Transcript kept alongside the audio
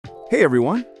Hey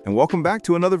everyone, and welcome back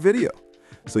to another video.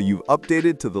 So you've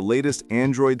updated to the latest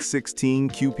Android 16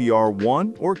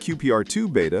 QPR1 or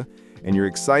QPR2 beta, and you're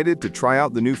excited to try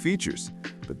out the new features.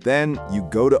 But then you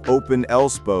go to open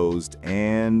LSPosed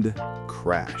and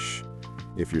crash.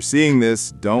 If you're seeing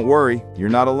this, don't worry, you're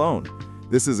not alone.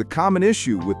 This is a common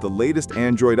issue with the latest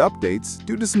Android updates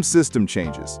due to some system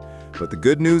changes. But the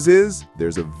good news is,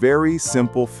 there's a very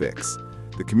simple fix.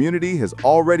 The community has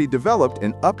already developed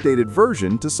an updated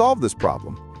version to solve this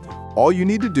problem. All you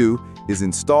need to do is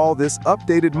install this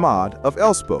updated mod of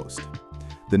LSPosed.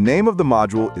 The name of the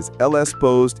module is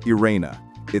LSPosed Irena.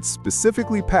 It's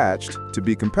specifically patched to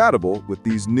be compatible with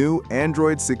these new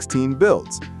Android 16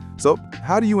 builds. So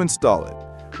how do you install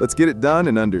it? Let's get it done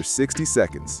in under 60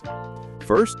 seconds.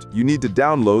 First, you need to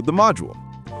download the module.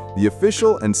 The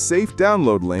official and safe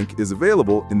download link is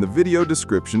available in the video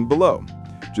description below.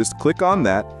 Just click on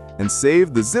that and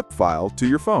save the zip file to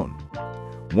your phone.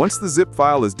 Once the zip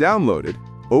file is downloaded,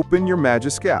 open your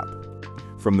Magisk app.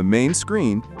 From the main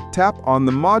screen, tap on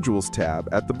the Modules tab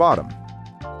at the bottom.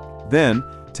 Then,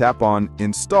 tap on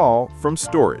Install from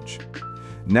Storage.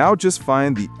 Now just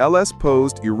find the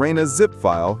LSPosed Irena zip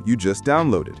file you just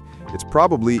downloaded. It's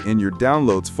probably in your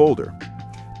Downloads folder.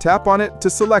 Tap on it to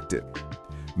select it.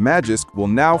 Magisk will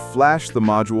now flash the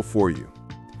module for you.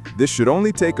 This should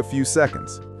only take a few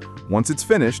seconds. Once it's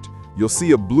finished, you'll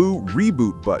see a blue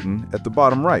Reboot button at the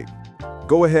bottom right.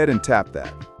 Go ahead and tap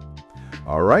that.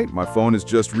 All right, my phone is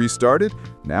just restarted.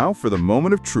 Now for the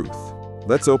moment of truth.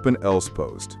 Let's open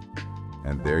LSPosed.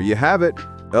 And there you have it.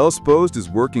 LSPosed is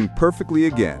working perfectly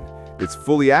again. It's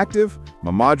fully active,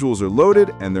 my modules are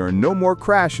loaded, and there are no more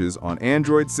crashes on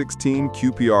Android 16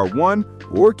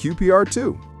 QPR1 or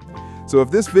QPR2. So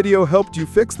if this video helped you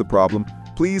fix the problem,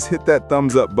 please hit that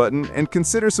thumbs up button and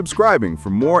consider subscribing for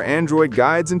more Android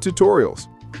guides and tutorials.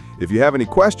 If you have any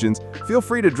questions, feel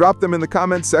free to drop them in the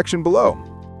comments section below.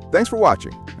 Thanks for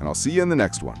watching, and I'll see you in the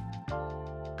next one.